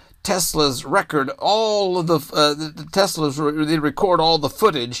 Tesla's record all of the Teslas, they record all the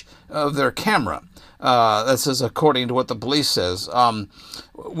footage of their camera. This is according to what the police says.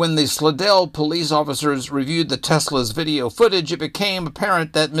 When the Slidell police officers reviewed the Tesla's video footage, it became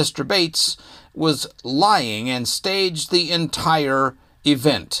apparent that Mr. Bates was lying and staged the entire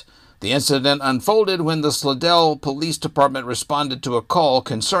event. The incident unfolded when the Slidell Police Department responded to a call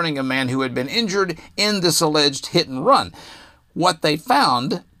concerning a man who had been injured in this alleged hit and run. What they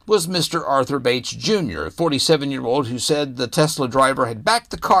found was Mr. Arthur Bates Jr., a 47-year-old who said the Tesla driver had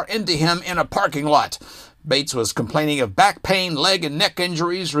backed the car into him in a parking lot. Bates was complaining of back pain, leg and neck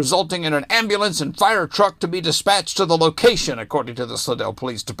injuries, resulting in an ambulance and fire truck to be dispatched to the location, according to the Slidell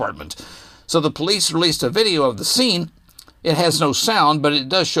Police Department. So the police released a video of the scene. It has no sound, but it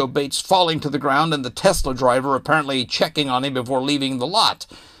does show Bates falling to the ground and the Tesla driver apparently checking on him before leaving the lot.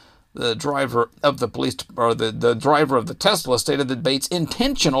 The driver of the driver of the Tesla stated that Bates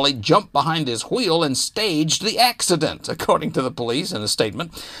intentionally jumped behind his wheel and staged the accident, according to the police in a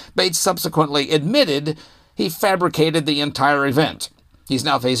statement. Bates subsequently admitted he fabricated the entire event. He's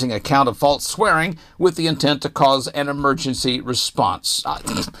now facing a count of false swearing with the intent to cause an emergency response.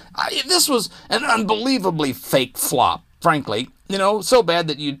 This was an unbelievably fake flop, frankly. So bad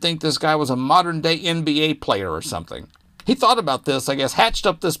that you'd think this guy was a modern-day NBA player or something. He thought about this, I guess, hatched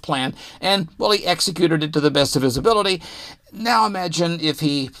up this plan, and, well, he executed it to the best of his ability. Now imagine if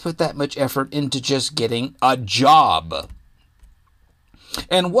he put that much effort into just getting a job.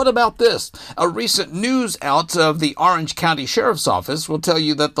 And what about this? A recent news out of the Orange County Sheriff's Office will tell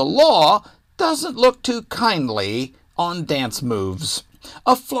you that the law doesn't look too kindly on dance moves.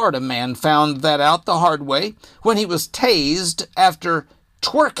 A Florida man found that out the hard way when he was tased after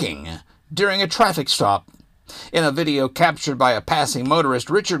twerking during a traffic stop. In a video captured by a passing motorist,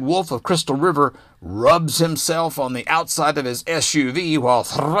 Richard Wolf of Crystal River rubs himself on the outside of his SUV while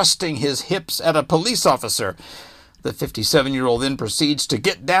thrusting his hips at a police officer. The 57-year-old then proceeds to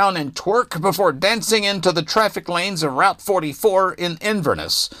get down and twerk before dancing into the traffic lanes of Route 44 in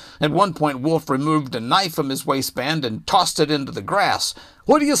Inverness. At one point, Wolf removed a knife from his waistband and tossed it into the grass.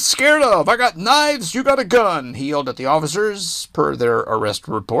 "What are you scared of? I got knives, you got a gun," he yelled at the officers, per their arrest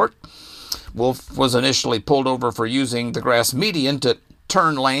report. Wolf was initially pulled over for using the grass median to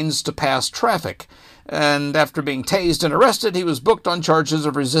turn lanes to pass traffic. And after being tased and arrested, he was booked on charges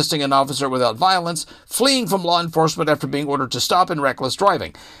of resisting an officer without violence, fleeing from law enforcement after being ordered to stop, and reckless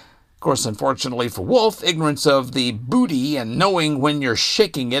driving. Of course, unfortunately for Wolf, ignorance of the booty and knowing when you're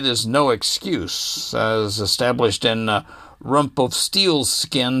shaking it is no excuse, as established in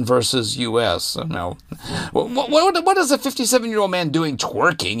Rumpelstiltskin versus U.S. No. What is a 57-year-old man doing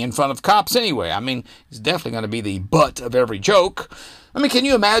twerking in front of cops anyway? I mean, he's definitely going to be the butt of every joke. I mean, can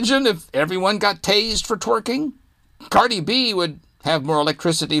you imagine if everyone got tased for twerking? Cardi B would have more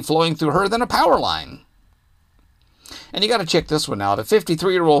electricity flowing through her than a power line. And you got to check this one out. A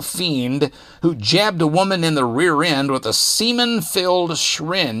 53-year-old fiend who jabbed a woman in the rear end with a semen-filled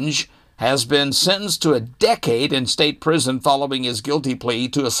syringe has been sentenced to a decade in state prison following his guilty plea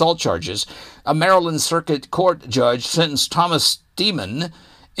to assault charges. A Maryland Circuit Court judge sentenced Thomas Steeman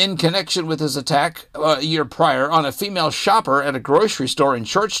in connection with his attack a year prior on a female shopper at a grocery store in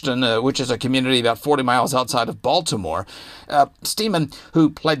Churchton, which is a community about 40 miles outside of Baltimore. Steeman, who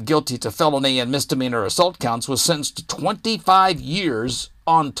pled guilty to felony and misdemeanor assault counts, was sentenced to 25 years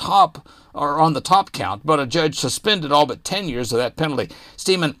on the top count, but a judge suspended all but 10 years of that penalty.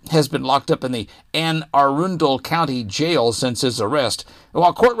 Steeman has been locked up in the Anne Arundel County Jail since his arrest.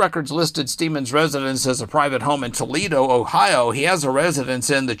 While court records listed Steeman's residence as a private home in Toledo, Ohio, he has a residence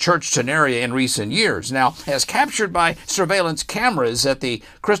in the Churchton area in recent years. Now, as captured by surveillance cameras at the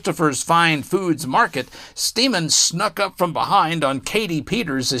Christopher's Fine Foods Market, Steeman snuck up from behind on Katie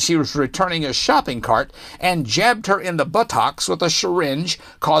Peters as she was returning a shopping cart and jabbed her in the buttocks with a syringe,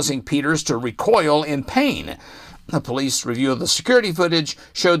 causing Peters to recoil in pain. A police review of the security footage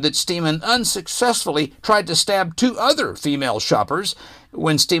showed that Steeman unsuccessfully tried to stab two other female shoppers.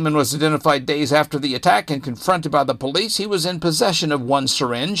 When Steeman was identified days after the attack and confronted by the police, he was in possession of one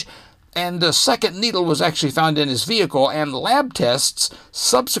syringe, and a second needle was actually found in his vehicle, and lab tests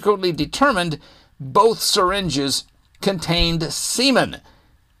subsequently determined both syringes contained semen.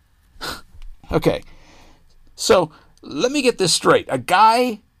 Okay, so let me get this straight. A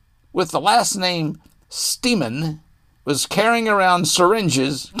guy with the last name Steeman was carrying around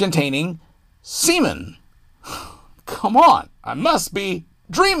syringes containing semen. Come on, I must be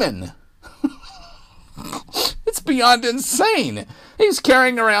dreaming. It's beyond insane. He's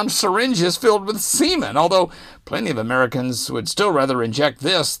carrying around syringes filled with semen, although plenty of Americans would still rather inject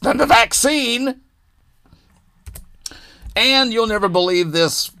this than the vaccine. And you'll never believe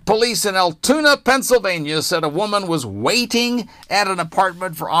this. Police in Altoona, Pennsylvania said a woman was waiting at an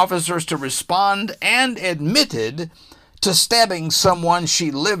apartment for officers to respond and admitted to stabbing someone she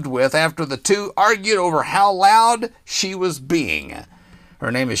lived with after the two argued over how loud she was being.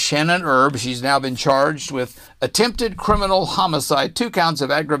 Her name is Shannon Erb. She's now been charged with attempted criminal homicide, 2 counts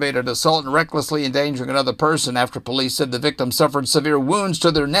of aggravated assault and recklessly endangering another person after police said the victim suffered severe wounds to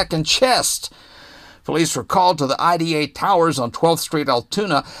their neck and chest. Police were called to the IDA Towers on 12th Street,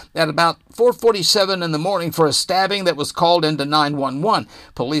 Altoona, at about 4:47 in the morning for a stabbing that was called into 911.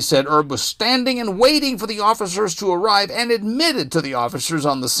 Police said Erb was standing and waiting for the officers to arrive and admitted to the officers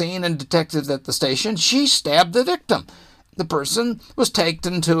on the scene and detectives at the station she stabbed the victim. The person was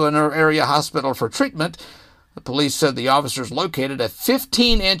taken to an area hospital for treatment. The police said the officers located a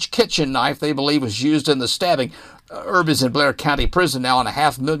 15-inch kitchen knife they believe was used in the stabbing. Erb is in Blair County Prison now on a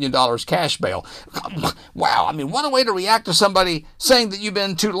 $500,000 cash bail. Wow, I mean, what a way to react to somebody saying that you've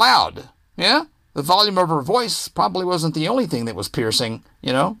been too loud. Yeah? The volume of her voice probably wasn't the only thing that was piercing,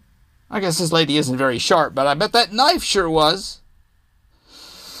 you know? I guess this lady isn't very sharp, but I bet that knife sure was.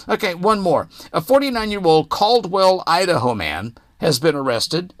 Okay, one more. A 49-year-old Caldwell, Idaho man has been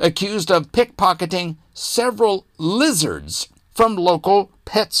arrested, accused of pickpocketing several lizards from local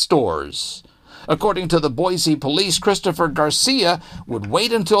pet stores. According to the Boise police, Christopher Garcia would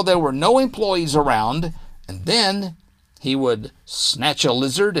wait until there were no employees around, and then he would snatch a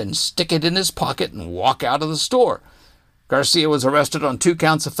lizard and stick it in his pocket and walk out of the store. Garcia was arrested on 2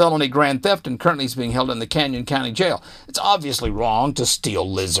 counts of felony grand theft and currently is being held in the Canyon County Jail. It's obviously wrong to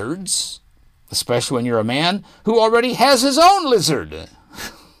steal lizards, especially when you're a man who already has his own lizard. It's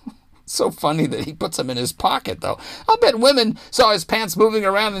so funny that he puts them in his pocket, though. I'll bet women saw his pants moving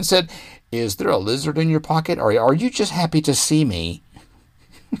around and said, "Is there a lizard in your pocket, or are you just happy to see me?"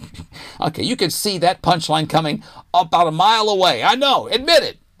 Okay, you could see that punchline coming about a mile away. I know, admit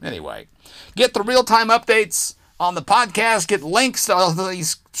it. Anyway, get the real-time updates on the podcast. Get links to all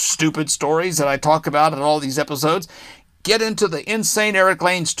these stupid stories that I talk about in all these episodes. Get into the Insane Eric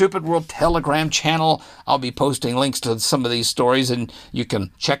Lane Stupid World Telegram channel. I'll be posting links to some of these stories, and you can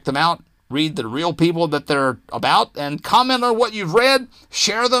check them out, read the real people that they're about, and comment on what you've read,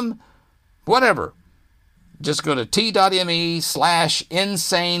 share them, whatever. Just go to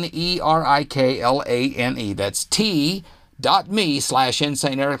t.me/insane, ERIKLANE. That's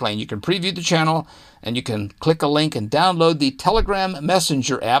t.me/insane Eric Lane. You can preview the channel, and you can click a link and download the Telegram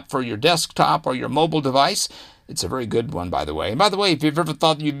Messenger app for your desktop or your mobile device. It's a very good one, by the way. And by the way, if you've ever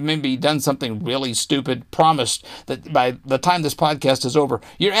thought you've maybe done something really stupid, promised that by the time this podcast is over,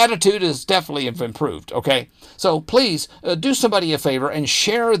 your attitude is definitely improved, okay? So please do somebody a favor and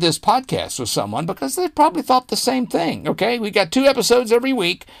share this podcast with someone, because they probably thought the same thing, okay? We got 2 episodes every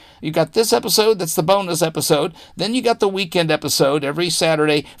week. You got this episode, that's the bonus episode. Then you got the weekend episode every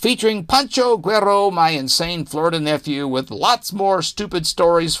Saturday featuring Pancho Guerrero, my insane Florida nephew, with lots more stupid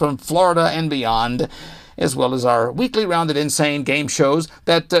stories from Florida and beyond, as well as our weekly rounded insane game shows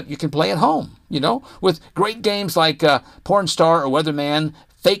that you can play at home, you know, with great games like Porn Star or Weatherman,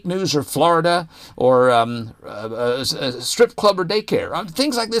 Fake News or Florida, or Strip Club or Daycare.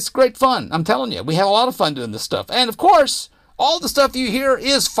 Things like this, great fun. I'm telling you, we have a lot of fun doing this stuff. And of course, all the stuff you hear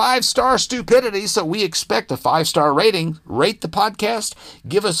is 5-star stupidity, so we expect a 5-star rating. Rate the podcast.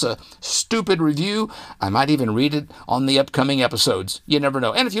 Give us a stupid review. I might even read it on the upcoming episodes. You never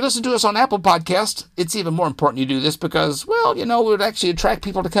know. And if you listen to us on Apple Podcasts, it's even more important you do this because, well, you know, it would actually attract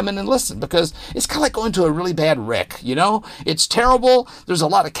people to come in and listen, because it's kind of like going to a really bad wreck, you know? It's terrible. There's a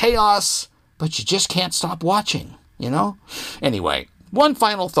lot of chaos, but you just can't stop watching, you know? Anyway, one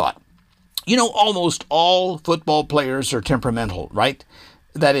final thought. You know, almost all football players are temperamental, right?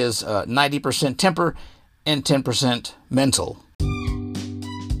 That is 90% temper and 10% mental.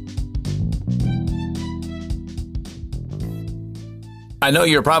 I know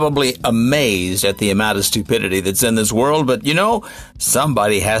you're probably amazed at the amount of stupidity that's in this world, but you know,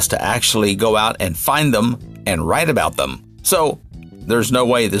 somebody has to actually go out and find them and write about them. So there's no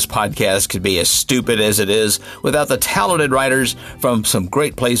way this podcast could be as stupid as it is without the talented writers from some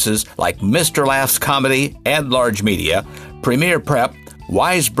great places like Mr. Laughs Comedy and Large Media, Premier Prep,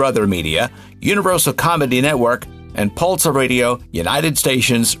 Wise Brother Media, Universal Comedy Network, and Pulsar Radio, United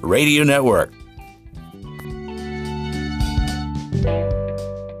Stations Radio Network.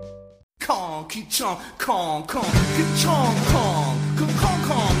 Kong, keep chong, Kong, keep chong, Kong,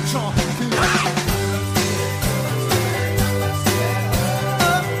 chong.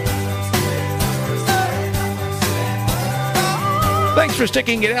 Thanks for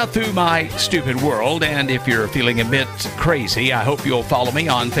sticking it out through my stupid world, and if you're feeling a bit crazy, I hope you'll follow me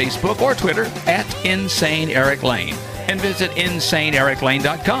on Facebook or Twitter at Insane Eric Lane, and visit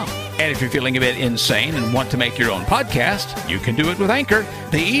InsaneEricLane.com. And if you're feeling a bit insane and want to make your own podcast, you can do it with Anchor,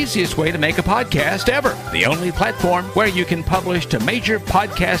 the easiest way to make a podcast ever. The only platform where you can publish to major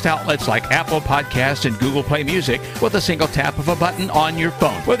podcast outlets like Apple Podcasts and Google Play Music with a single tap of a button on your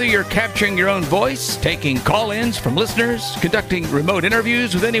phone. Whether you're capturing your own voice, taking call-ins from listeners, conducting remote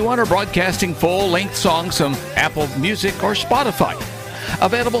interviews with anyone, or broadcasting full-length songs from Apple Music or Spotify.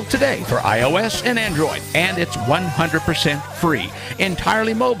 Available today for iOS and Android, and it's 100% free,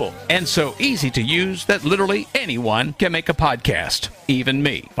 entirely mobile, and so easy to use that literally anyone can make a podcast, even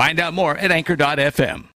me. Find out more at Anchor.fm.